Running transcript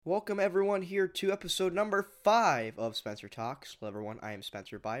Welcome everyone here to episode number 5 of Spencer Talks. Hello everyone, I am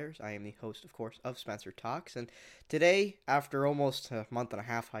Spencer Byers. I am the host, of course, of Spencer Talks. And today, after almost a month and a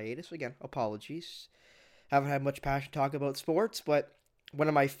half hiatus, again, apologies. Haven't had much passion to talk about sports, but one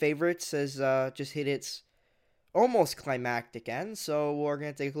of my favorites has just hit its almost climactic end. So we're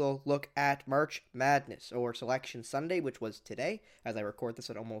going to take a little look at March Madness, or Selection Sunday, which was today, as I record this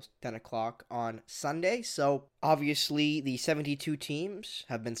at almost 10 o'clock on Sunday. So obviously the 72 teams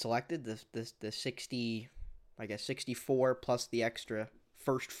have been selected, the 60, I guess 64 plus the extra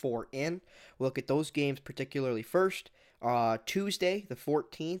first four in. We'll look at those games particularly first. Tuesday, the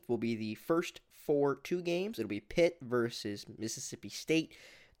 14th, will be the first two games. It'll be Pitt versus Mississippi State,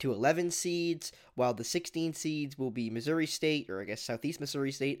 to 11 seeds, while the 16 seeds will be Missouri State, or I guess Southeast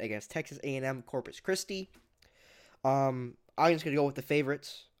Missouri State, against Texas A&M Corpus Christi. I'm just gonna go with the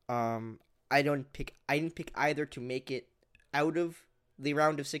favorites. I didn't pick either to make it out of the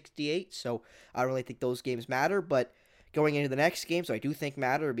round of 68, so I don't really think those games matter. But going into the next game, so I do think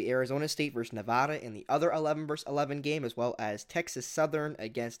matter, will be Arizona State versus Nevada in the other 11 versus 11 game, as well as Texas Southern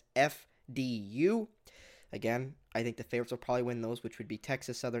against FDU. Again, I think the favorites will probably win those, which would be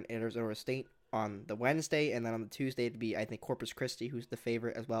Texas Southern and Arizona State on the Wednesday, and then on the Tuesday it'd be, I think, Corpus Christi, who's the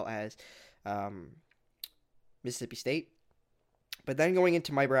favorite, as well as Mississippi State. But then going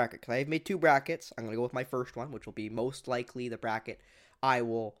into my bracket, because I've made two brackets, I'm going to go with my first one, which will be most likely the bracket I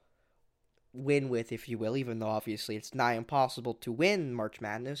will win with, if you will, even though obviously it's nigh impossible to win March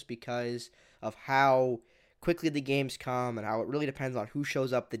Madness because of how quickly the games come and how it really depends on who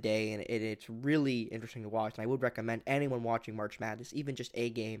shows up the day, and it's really interesting to watch. And I would recommend anyone watching March Madness, even just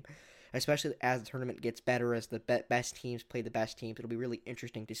a game, especially as the tournament gets better, as the best teams play the best teams. It'll be really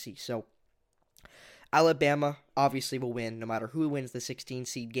interesting to see. So Alabama obviously will win no matter who wins the 16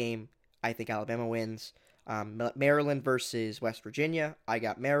 seed game. I think Alabama wins. Maryland versus West Virginia. I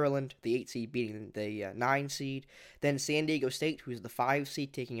got Maryland, the 8 seed, beating the 9 seed. Then San Diego State, who's the 5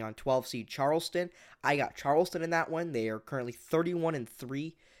 seed, taking on 12 seed Charleston. I got Charleston in that one. They are currently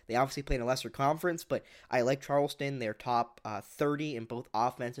 31-3. They obviously play in a lesser conference, but I like Charleston. They're top 30 in both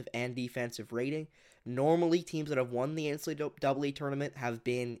offensive and defensive rating. Normally, teams that have won the NCAA tournament have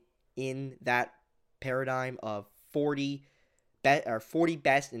been in that paradigm of 40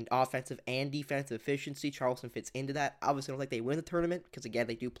 best in offensive and defensive efficiency. Charleston fits into that. Obviously, I don't think they win the tournament because, again,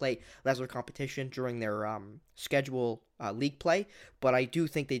 they do play lesser competition during their schedule league play. But I do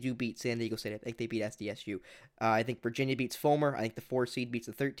think they do beat San Diego State. I think they beat SDSU. I think Virginia beats Fulmer. I think the 4 seed beats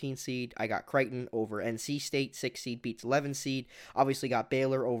the 13 seed. I got Creighton over NC State. 6 seed beats 11 seed. Obviously, got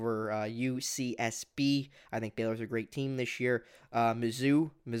Baylor over UCSB. I think Baylor's a great team this year.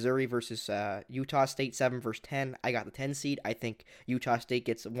 Missouri versus Utah State, 7 versus 10. I got the 10 seed. I think Utah State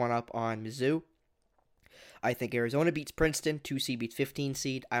gets one up on Mizzou. I think Arizona beats Princeton. 2 seed beats 15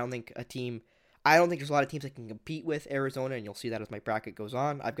 seed. I don't think there's a lot of teams that can compete with Arizona, and you'll see that as my bracket goes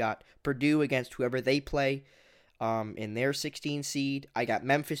on. I've got Purdue against whoever they play in their 16 seed. I got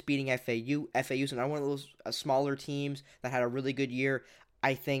Memphis beating FAU. FAU's another one of those smaller teams that had a really good year.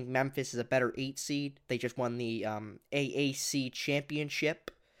 I think Memphis is a better 8 seed. They just won the AAC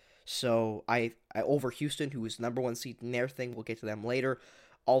championship. So I over Houston, who is number 1 seed in their thing. We'll get to them later.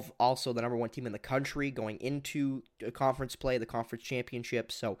 Also the number 1 team in the country going into conference play, the conference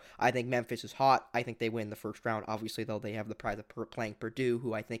championship. So I think Memphis is hot. I think they win the first round. Obviously, though, they have the prize of playing Purdue,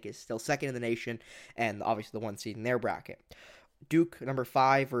 who I think is still second in the nation, and obviously the 1 seed in their bracket. Duke, number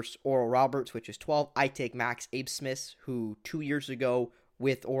 5, versus Oral Roberts, which is 12. I take Max Abmas, who 2 years ago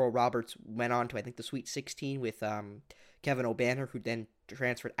with Oral Roberts went on to, I think, the Sweet 16 with Kevin O'Banner, who then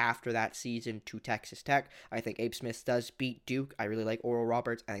transferred after that season to Texas Tech. I think Abe Smith does beat Duke. I really like Oral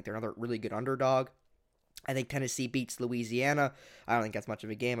Roberts. I think they're another really good underdog. I think Tennessee beats Louisiana. I don't think that's much of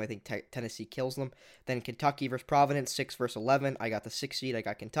a game. I think Tennessee kills them. Then Kentucky versus Providence, 6 versus 11. I got the 6 seed. I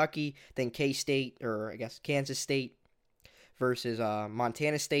got Kentucky. Then K-State, or I guess Kansas State versus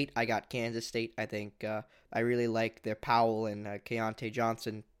Montana State. I got Kansas State. I think I really like their Powell and Keontae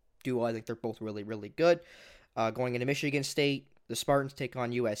Johnson duo. I think they're both really, really good. Going into Michigan State, the Spartans take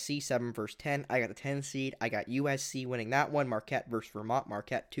on USC, 7 versus 10. I got the 10 seed. I got USC winning that one. Marquette versus Vermont.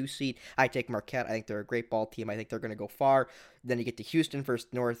 Marquette, 2 seed. I take Marquette. I think they're a great ball team. I think they're going to go far. Then you get to Houston versus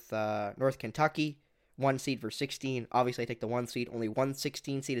North Kentucky. 1 seed for 16. Obviously, I take the 1 seed. Only 1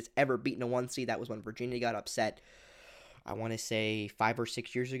 16 seed has ever beaten a 1 seed. That was when Virginia got upset, I want to say 5 or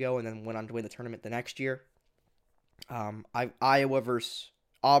 6 years ago, and then went on to win the tournament the next year. Iowa versus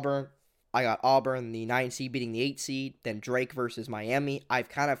Auburn. I got Auburn, the 9 seed, beating the 8 seed. Then Drake versus Miami. I've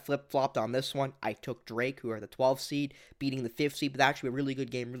kind of flip-flopped on this one. I took Drake, who are the 12 seed, beating the 5th seed. But actually a really good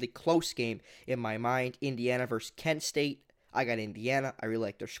game, really close game in my mind. Indiana versus Kent State. I got Indiana. I really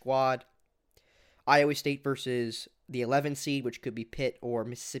like their squad. Iowa State versus the 11 seed, which could be Pitt or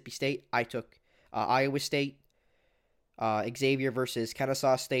Mississippi State. I took Iowa State. Xavier versus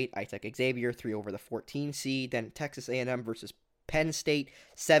Kennesaw State. I took Xavier 3 over the 14 seed. Then Texas A&M versus Penn State.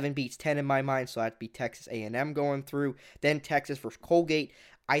 7 beats 10 in my mind, so that'd be Texas A&M going through. Then Texas versus Colgate.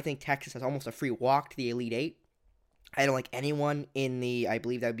 I think Texas has almost a free walk to the Elite Eight. I don't like anyone in the, I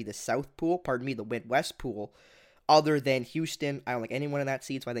believe that would be the South pool, the Midwest pool, other than Houston. I don't like anyone in that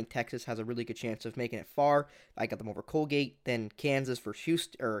seed, so I think Texas has a really good chance of making it far. I got them over Colgate. Then Kansas versus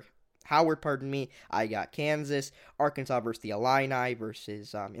Houston, or Howard, I got Kansas. Arkansas versus the Illini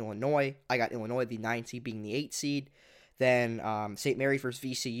versus Illinois. I got Illinois, the 9 seed, being the 8 seed. Then St. Mary's versus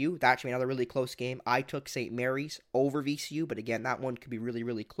VCU. That should be another really close game. I took St. Mary's over VCU, but again, that one could be really,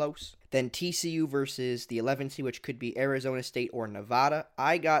 really close. Then TCU versus the 11 seed, which could be Arizona State or Nevada.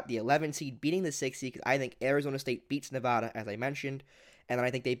 I got the 11 seed beating the 6 seed because I think Arizona State beats Nevada, as I mentioned. And then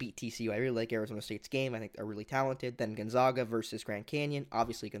I think they beat TCU. I really like Arizona State's game. I think they're really talented. Then Gonzaga versus Grand Canyon.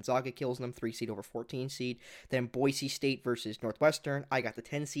 Obviously, Gonzaga kills them. 3 seed over 14 seed. Then Boise State versus Northwestern. I got the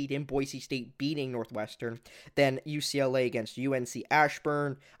 10 seed in Boise State beating Northwestern. Then UCLA against UNC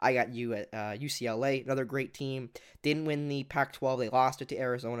Ashburn. I got UCLA, another great team. Didn't win the Pac-12. They lost it to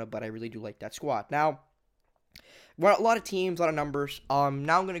Arizona, but I really do like that squad. Now, a lot of teams, a lot of numbers. Now I'm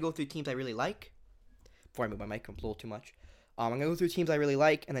going to go through teams I really like. Before I move my mic a little too much. I'm going to go through teams I really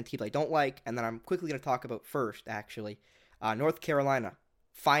like, and then teams I don't like, and then I'm quickly going to talk about first, actually, North Carolina.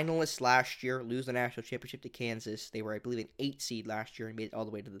 Finalists last year, lose the national championship to Kansas. They were, I believe, an 8 seed last year and made it all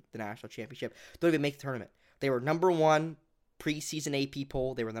the way to the national championship. Don't even make the tournament. They were number 1 preseason AP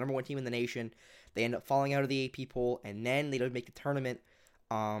poll. They were the number 1 team in the nation. They ended up falling out of the AP poll, and then they didn't make the tournament.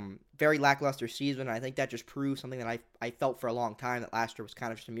 Very lackluster season. I think that just proves something that I felt for a long time, that last year was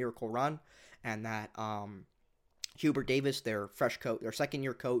kind of just a miracle run, and that Hubert Davis, their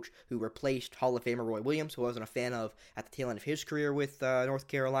second-year coach, who replaced Hall of Famer Roy Williams, who I wasn't a fan of at the tail end of his career with North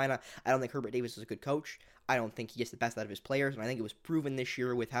Carolina. I don't think Hubert Davis is a good coach. I don't think he gets the best out of his players, and I think it was proven this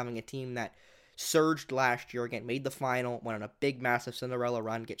year with having a team that surged last year, again, made the final, went on a big, massive Cinderella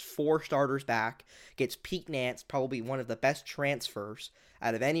run, gets 4 starters back, gets Pete Nance, probably one of the best transfers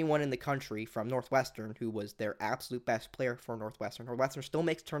out of anyone in the country from Northwestern, who was their absolute best player for Northwestern. Northwestern still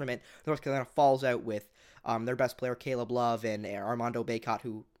makes tournament. North Carolina falls out with their best player, Caleb Love, and Armando Bacot,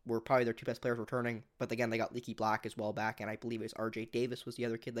 who were probably their 2 best players returning. But again, they got Leaky Black as well back, and I believe it was R.J. Davis was the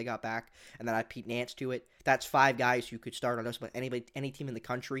other kid they got back, and then I had Pete Nance to it. That's 5 guys who could start on just about any team in the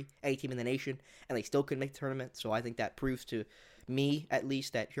country, any team in the nation, and they still couldn't make the tournament. So I think that proves to me, at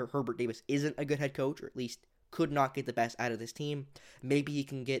least, that Herbert Davis isn't a good head coach, or at least could not get the best out of this team. Maybe he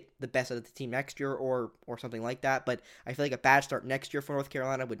can get the best out of the team next year or something like that, but I feel like a bad start next year for North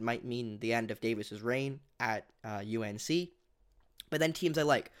Carolina might mean the end of Davis's reign at UNC. But then teams I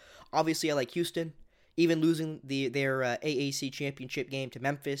like. Obviously, I like Houston. Even losing their AAC championship game to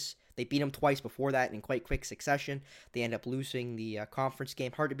Memphis. They beat them twice before that in quite quick succession. They end up losing the conference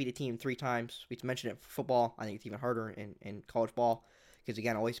game. Hard to beat a team 3 times. We mentioned it for football. I think it's even harder in college ball because,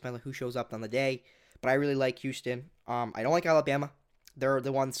 again, it always depends on who shows up on the day. But I really like Houston. I don't like Alabama. They're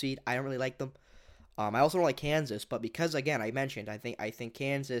the 1 seed. I don't really like them. I also don't like Kansas, but because, again, I mentioned, I think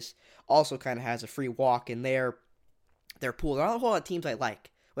Kansas also kind of has a free walk in their pool. There are not a whole lot of teams I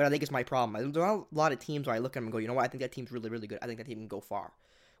like, what I think is my problem. There are a lot of teams where I look at them and go, you know what, I think that team's really, really good. I think that team can go far,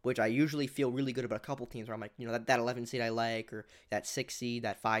 which I usually feel really good about a couple teams where I'm like, you know, that 11 seed I like, or that 6 seed,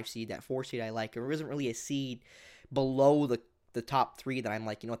 that 5 seed, that 4 seed I like. There isn't really a seed below the top 3 that I'm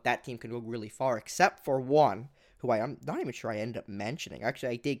like, you know what, that team can go really far, except for one who I'm not even sure I ended up mentioning.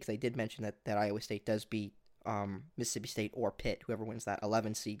 Actually, I did, because I did mention that Iowa State does beat Mississippi State or Pitt, whoever wins that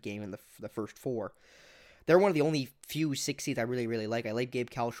 11 seed game in the first 4. They're one of the only few 6 seeds I really, really like. I like Gabe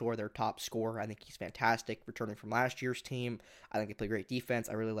Kalshore, their top scorer. I think he's fantastic, returning from last year's team. I think they play great defense.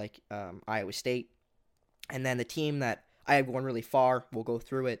 I really like Iowa State. And then the team that I have going really far, we'll go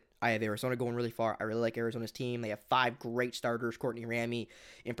through it. I have Arizona going really far. I really like Arizona's team. They have 5 great starters, Courtney Ramey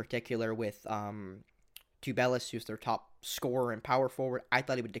in particular, with Tubelis, who's their top scorer and power forward. I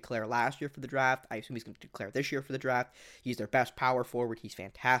thought he would declare last year for the draft. I assume he's going to declare this year for the draft. He's their best power forward. He's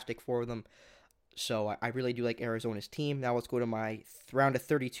fantastic for them. So I really do like Arizona's team. Now let's go to my round of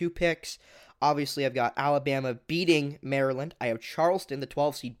 32 picks. Obviously, I've got Alabama beating Maryland. I have Charleston, the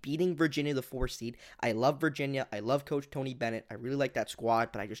 12 seed, beating Virginia, the 4 seed. I love Virginia. I love Coach Tony Bennett. I really like that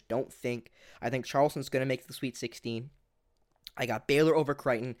squad, but I just don't think. I think Charleston's going to make the Sweet 16. I got Baylor over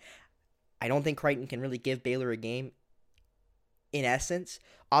Creighton. I don't think Creighton can really give Baylor a game. In essence,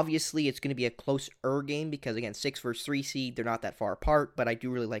 obviously, it's going to be a closer game because, again, 6 versus 3 seed, they're not that far apart, but I do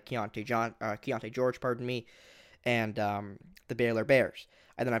really like Keontae George, and the Baylor Bears.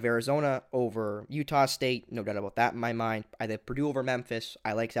 I then have Arizona over Utah State, no doubt about that in my mind. I have Purdue over Memphis.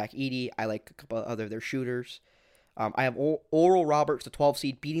 I like Zach Edey. I like a couple of other their shooters. I have Oral Roberts, the 12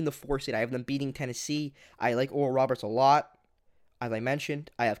 seed, beating the 4 seed. I have them beating Tennessee. I like Oral Roberts a lot, as I mentioned.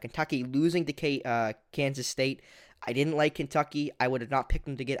 I have Kentucky losing to Kansas State. I didn't like Kentucky. I would have not picked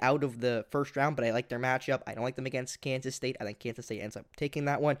them to get out of the first round, but I like their matchup. I don't like them against Kansas State. I think Kansas State ends up taking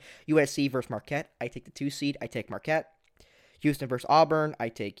that one. USC versus Marquette. I take the 2 seed. I take Marquette. Houston versus Auburn. I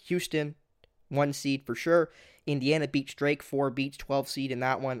take Houston. 1 seed for sure. Indiana beats Drake. 4 beats 12 seed in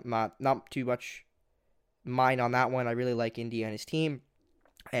that one. Not too much mind on that one. I really like Indiana's team.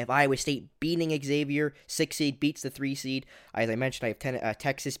 I have Iowa State beating Xavier. 6 seed beats the 3 seed. As I mentioned, I have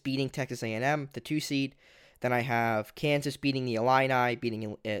Texas beating Texas A&M, the 2 seed. Then I have Kansas beating the Illini,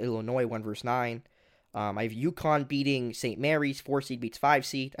 beating Illinois 1 versus 9. I have UConn beating St. Mary's, 4 seed beats 5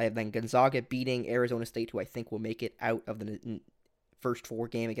 seed. I have then Gonzaga beating Arizona State, who I think will make it out of the first 4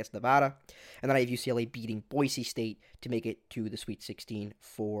 game against Nevada. And then I have UCLA beating Boise State to make it to the Sweet 16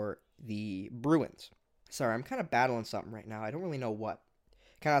 for the Bruins. Sorry, I'm kind of battling something right now. I don't really know what.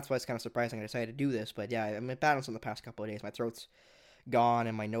 That's why it's kind of surprising I decided to do this. But yeah, I'm battling something the past couple of days. My throat's gone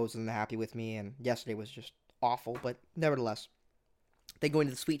and my nose isn't happy with me. And yesterday was just awful, but nevertheless. Then going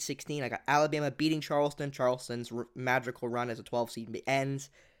to the Sweet 16, I got Alabama beating Charleston. Charleston's magical run as a 12 seed ends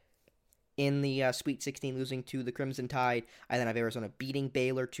in the Sweet 16, losing to the Crimson Tide. I then have Arizona beating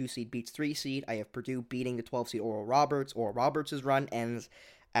Baylor. 2 seed beats 3 seed. I have Purdue beating the 12 seed Oral Roberts. Oral Roberts' run ends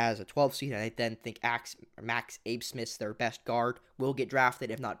as a 12 seed, and I then think Max Abesmith, their best guard, will get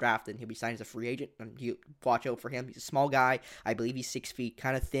drafted. If not drafted, he'll be signed as a free agent, and you watch out for him. He's a small guy. I believe he's 6 feet,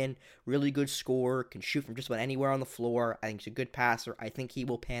 kind of thin, really good scorer, can shoot from just about anywhere on the floor. I think he's a good passer. I think he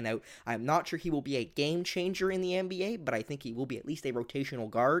will pan out. I'm not sure he will be a game changer in the NBA, but I think he will be at least a rotational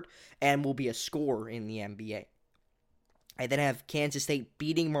guard and will be a scorer in the NBA. I then have Kansas State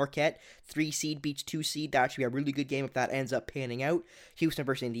beating Marquette. 3 seed beats 2 seed. That should be a really good game if that ends up panning out. Houston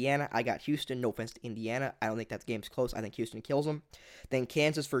versus Indiana. I got Houston. No offense to Indiana. I don't think that game's close. I think Houston kills them. Then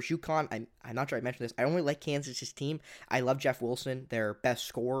Kansas versus UConn. I'm not sure I mentioned this. I don't really like Kansas' team. I love Jeff Wilson, their best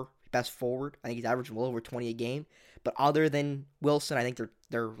scorer, best forward. I think he's averaging well over 20 a game. But other than Wilson, I think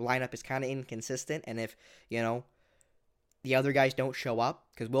their lineup is kind of inconsistent. And if, the other guys don't show up,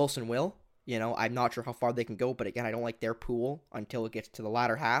 because Wilson will, I'm not sure how far they can go, but again, I don't like their pool until it gets to the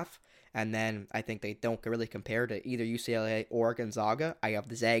latter half, and then I think they don't really compare to either UCLA or Gonzaga. I have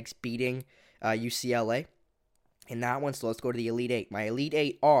the Zags beating UCLA in that one, so let's go to the Elite Eight. My Elite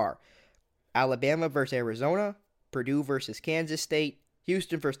Eight are Alabama versus Arizona, Purdue versus Kansas State,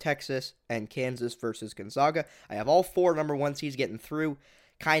 Houston versus Texas, and Kansas versus Gonzaga. I have all 4 number 1 seeds getting through.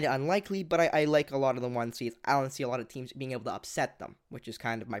 Kind of unlikely, but I like a lot of the 1 seeds. I don't see a lot of teams being able to upset them, which is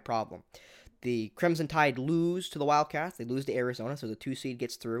kind of my problem. The Crimson Tide lose to the Wildcats. They lose to Arizona, so the 2 seed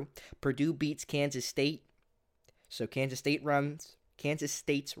gets through. Purdue beats Kansas State, so Kansas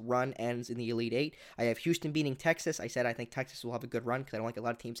State's run ends in the Elite Eight. I have Houston beating Texas. I said I think Texas will have a good run because I don't like a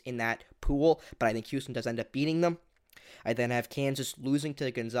lot of teams in that pool, but I think Houston does end up beating them. I then have Kansas losing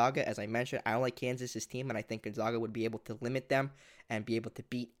to Gonzaga. As I mentioned, I don't like Kansas' team, and I think Gonzaga would be able to limit them and be able to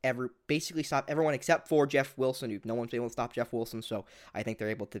basically stop everyone except for Jeff Wilson. No one's able to stop Jeff Wilson, so I think they're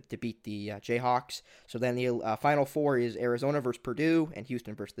able to beat the Jayhawks. So then the Final Four is Arizona versus Purdue and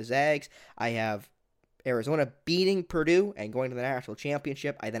Houston versus the Zags. I have Arizona beating Purdue and going to the national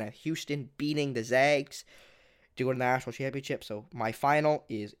championship. I then have Houston beating the Zags to go to the national championship. So my final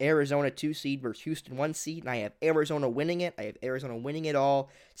is Arizona 2 seed versus Houston 1 seed, and I have Arizona winning it. I have Arizona winning it all,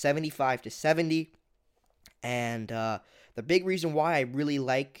 75-70. And the big reason why I really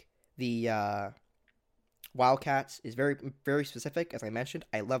like the Wildcats is very, very specific. As I mentioned,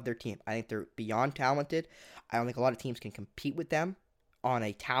 I love their team. I think they're beyond talented. I don't think a lot of teams can compete with them on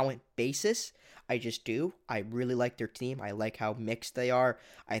a talent basis. I just do. I really like their team. I like how mixed they are.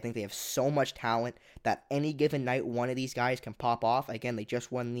 I think they have so much talent that any given night, one of these guys can pop off. Again, they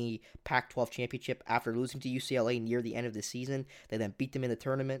just won the Pac-12 championship after losing to UCLA near the end of the season. They then beat them in the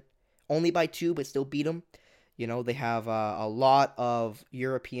tournament. Only by 2, but still beat them. They have a lot of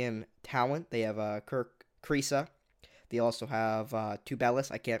European talent. They have Kirk Kriisa. They also have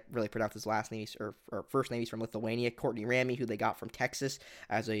Tubelis. I can't really pronounce his last name or first name. He's from Lithuania. Courtney Ramey, who they got from Texas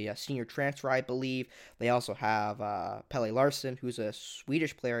as a senior transfer, I believe. They also have Pelle Larsson, who's a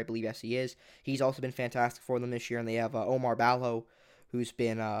Swedish player, I believe. Yes, he is. He's also been fantastic for them this year. And they have Omar Ballo, who's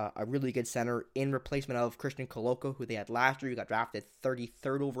been a really good center in replacement of Christian Koloko, who they had last year. He got drafted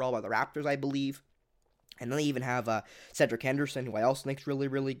 33rd overall by the Raptors, I believe. And then they even have Cedric Henderson, who I also think is really,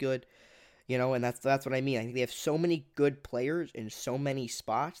 really good. And that's what I mean. I think they have so many good players in so many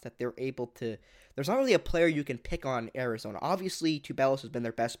spots that they're able to. There's not really a player you can pick on Arizona. Obviously, Tubelis has been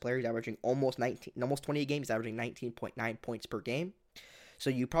their best player. He's averaging almost 20 games, averaging 19.9 points per game. So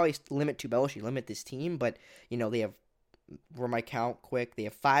you probably limit Tubelis, you limit this team, but they have, for my count quick, they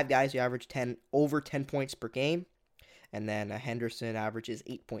have 5 guys who average over 10 points per game. And then Henderson averages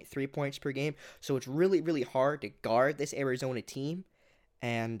 8.3 points per game. So it's really, really hard to guard this Arizona team.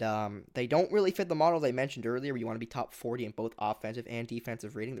 And they don't really fit the model I mentioned earlier, where you want to be top 40 in both offensive and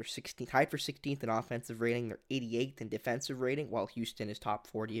defensive rating. They're tied for 16th in offensive rating. They're 88th in defensive rating, while Houston is top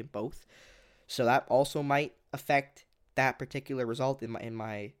 40 in both. So that also might affect that particular result in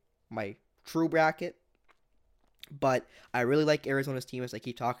my true bracket. But I really like Arizona's team, as I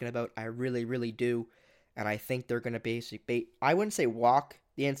keep talking about. I really, really do. And I think they're going to I wouldn't say walk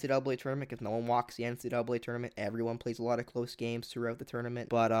the NCAA tournament, because no one walks the NCAA tournament. Everyone plays a lot of close games throughout the tournament.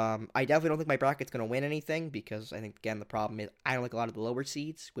 But I definitely don't think my bracket's going to win anything, because I think, again, the problem is I don't like a lot of the lower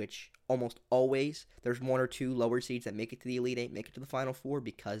seeds, which almost always there's 1 or 2 lower seeds that make it to the Elite Eight, make it to the Final Four,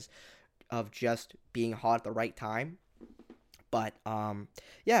 because of just being hot at the right time. But,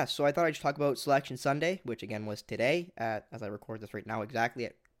 so I thought I'd just talk about Selection Sunday, which, again, was today, as I record this right now, exactly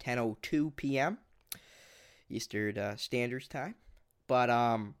at 10:02 p.m. Eastern Standard Time. But,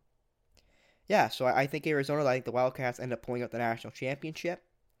 so I think Arizona, I think the Wildcats end up pulling out the national championship.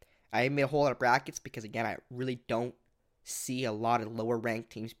 I made a whole lot of brackets because, again, I really don't see a lot of lower-ranked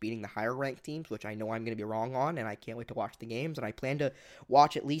teams beating the higher-ranked teams, which I know I'm going to be wrong on, and I can't wait to watch the games. And I plan to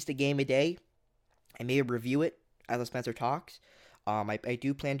watch at least a game a day and maybe review it as the Spencer talks. I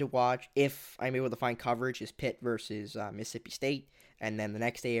do plan to watch, if I'm able to find coverage, is Pitt versus Mississippi State, and then the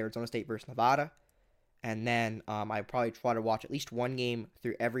next day Arizona State versus Nevada. And then I probably try to watch at least one game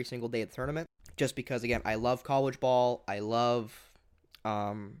through every single day of the tournament, just because, again, I love college ball. I love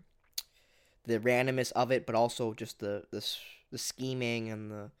the randomness of it, but also just the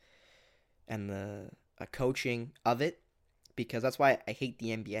scheming and the coaching of it, because that's why I hate the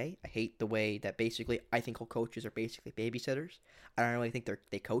NBA. I hate the way that basically I think all coaches are basically babysitters. I don't really think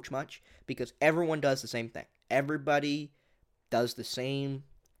they coach much, because everyone does the same thing. Everybody does the same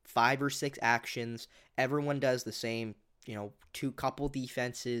 5 or 6 actions. Everyone does the same, 2 couple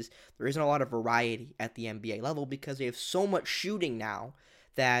defenses. There isn't a lot of variety at the NBA level, because they have so much shooting now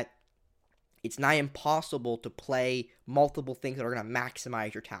that it's nigh impossible to play multiple things that are going to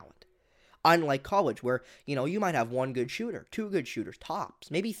maximize your talent. Unlike college, where, you might have 1 good shooter, 2 good shooters,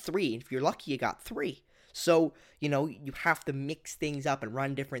 tops, maybe 3. If you're lucky, you got 3. So, you have to mix things up and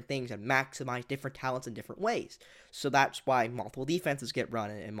run different things and maximize different talents in different ways. So that's why multiple defenses get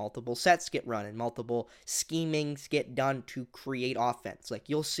run and multiple sets get run and multiple schemings get done to create offense. Like,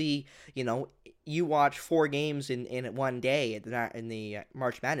 you'll see, you watch 4 games in one day in the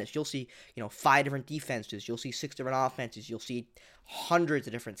March Madness, you'll see, 5 different defenses, you'll see 6 different offenses, you'll see hundreds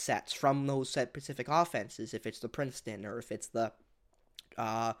of different sets from those set-specific offenses, if it's the Princeton or if it's the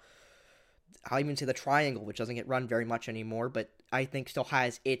I'll even say the triangle, which doesn't get run very much anymore, but I think still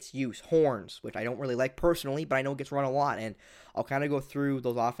has its use. Horns, which I don't really like personally, but I know it gets run a lot, and I'll kind of go through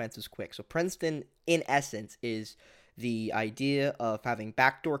those offenses quick. So Princeton, in essence, is the idea of having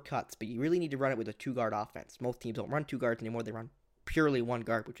backdoor cuts, but you really need to run it with a 2-guard offense. Most teams don't run 2 guards anymore. They run purely 1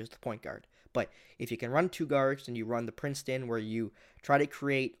 guard, which is the point guard. But if you can run 2 guards, then you run the Princeton, where you try to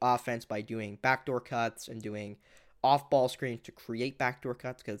create offense by doing backdoor cuts and doing off-ball screens to create backdoor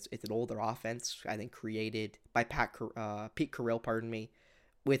cuts, because it's an older offense, I think, created by Pete Carril,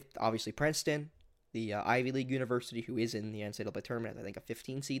 with obviously Princeton, the Ivy League university, who is in the NCAA tournament, I think a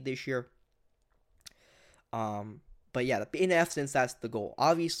 15 seed this year. But yeah, in essence, that's the goal.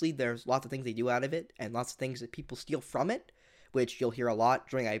 Obviously, there's lots of things they do out of it, and lots of things that people steal from it, which you'll hear a lot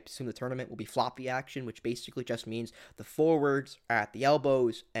during, I assume, the tournament will be floppy action, which basically just means the forwards are at the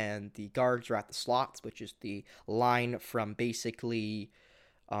elbows and the guards are at the slots, which is the line from basically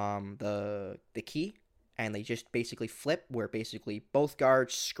the key, and they just basically flip, where basically both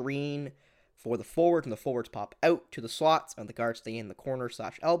guards screen for the forwards, and the forwards pop out to the slots, and the guards stay in the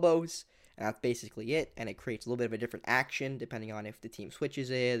corner/elbows, and that's basically it, and it creates a little bit of a different action, depending on if the team switches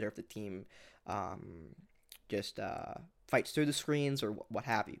it, or if the team just fights through the screens, or what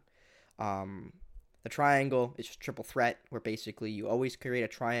have you. The triangle is just triple threat, where basically you always create a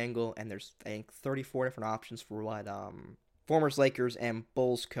triangle, and there's, I think, 34 different options for what former Lakers and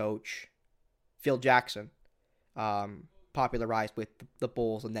Bulls coach Phil Jackson popularized with the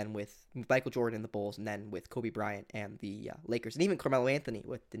Bulls, and then with Michael Jordan and the Bulls, and then with Kobe Bryant and the Lakers, and even Carmelo Anthony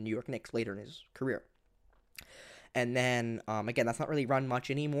with the New York Knicks later in his career. And then, again, that's not really run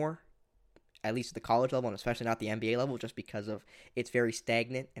much anymore at least at the college level, and especially not the NBA level, just because of it's very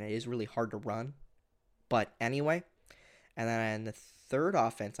stagnant and it is really hard to run. But anyway, and then the third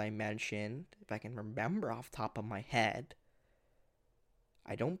offense I mentioned, if I can remember off the top of my head,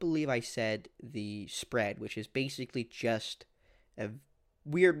 I don't believe I said the spread, which is basically just a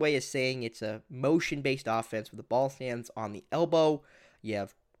weird way of saying it's a motion-based offense where the ball stands on the elbow. You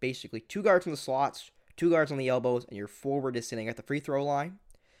have basically two guards in the slots, two guards on the elbows, and your forward is sitting at the free throw line.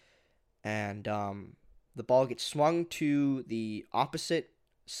 And the ball gets swung to the opposite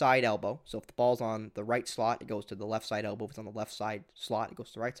side elbow. So if the ball's on the right slot, it goes to the left side elbow. If it's on the left side slot, it goes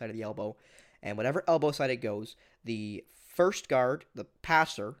to the right side of the elbow. And whatever elbow side it goes, the first guard, the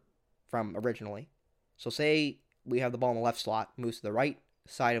passer from originally. So say we have the ball in the left slot, moves to the right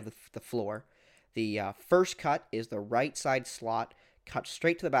side of the floor. The first cut is the right side slot, cuts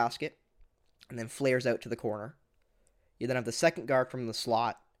straight to the basket, and then flares out to the corner. You then have the second guard from the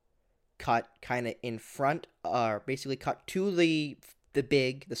slot, cut kind of in front, basically cut to the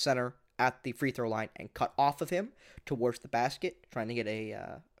center at the free throw line, and cut off of him towards the basket, trying to get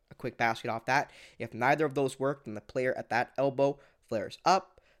a quick basket off that. If neither of those work, then the player at that elbow flares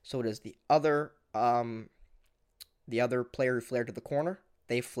up. So does the other player who flared to the corner.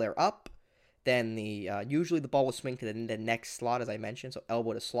 They flare up. Then usually the ball will swing to the next slot, as I mentioned, so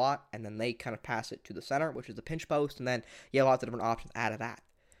elbow to slot, and then they kind of pass it to the center, which is the pinch post, and then you have lots of different options out of that.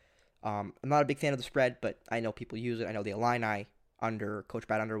 I'm not a big fan of the spread, but I know people use it. I know the Illini under Coach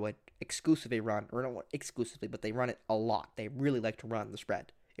Brad Underwood exclusively run, or not exclusively, but they run it a lot. They really like to run the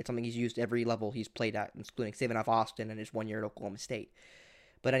spread. It's something he's used every level he's played at, including saving off Austin and his 1 year at Oklahoma State.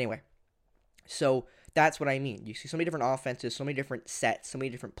 But anyway, so that's what I mean. You see so many different offenses, so many different sets, so many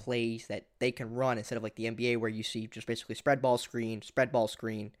different plays that they can run instead of like the NBA where you see just basically spread ball screen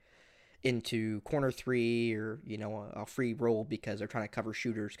into corner three or, a free roll because they're trying to cover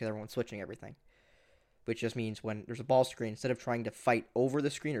shooters because everyone's switching everything. Which just means when there's a ball screen, instead of trying to fight over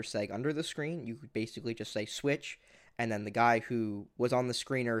the screen or sag under the screen, you could basically just say switch, and then the guy who was on the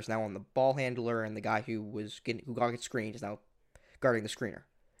screener is now on the ball handler, and the guy who got screened is now guarding the screener.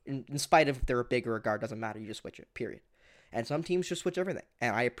 In spite of if they're a big or a guard, doesn't matter. You just switch it, period. And some teams just switch everything.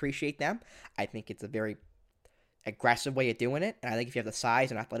 And I appreciate them. I think it's a very aggressive way of doing it. And I think if you have the size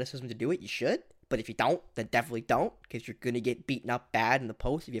and athleticism to do it, you should. But if you don't, then definitely don't. Because you're going to get beaten up bad in the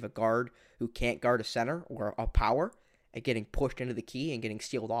post if you have a guard who can't guard a center or a power and getting pushed into the key and getting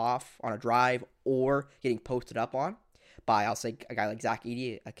sealed off on a drive or getting posted up on by, I'll say, a guy like Zach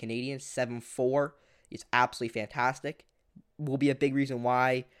Edey, a Canadian, 7'4". He's absolutely fantastic. Will be a big reason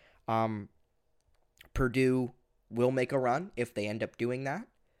why Purdue will make a run if they end up doing that.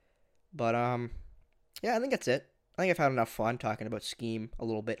 But, yeah, I think that's it. I think I've had enough fun talking about scheme a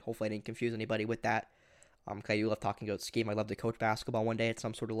little bit. Hopefully I didn't confuse anybody with that. Because I do love talking about scheme. I love to coach basketball one day at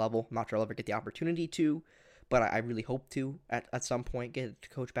some sort of level. I'm not sure I'll ever get the opportunity to, but I really hope to at some point get to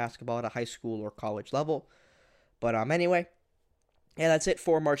coach basketball at a high school or college level. But anyway, yeah, that's it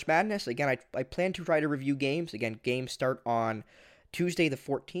for March Madness. Again, I plan to try to review games. Again, games start on Tuesday the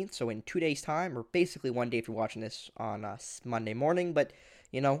 14th, so in 2 days' time, or basically 1 day if you're watching this on Monday morning. But,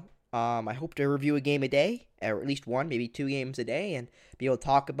 I hope to review a game a day, or at least one, maybe 2 games a day, and be able to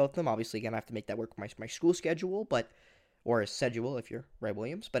talk about them. Obviously, again, I have to make that work with my school schedule, or a schedule if you're Ray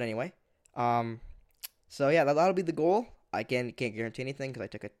Williams. But anyway, so yeah, that'll be the goal. Again, can't guarantee anything because I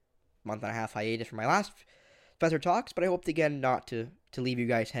took a month and a half hiatus from my last Spencer Talks, but I hope, again, not to leave you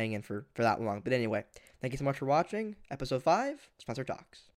guys hanging for that long. But anyway, thank you so much for watching. Episode 5, Spencer Talks.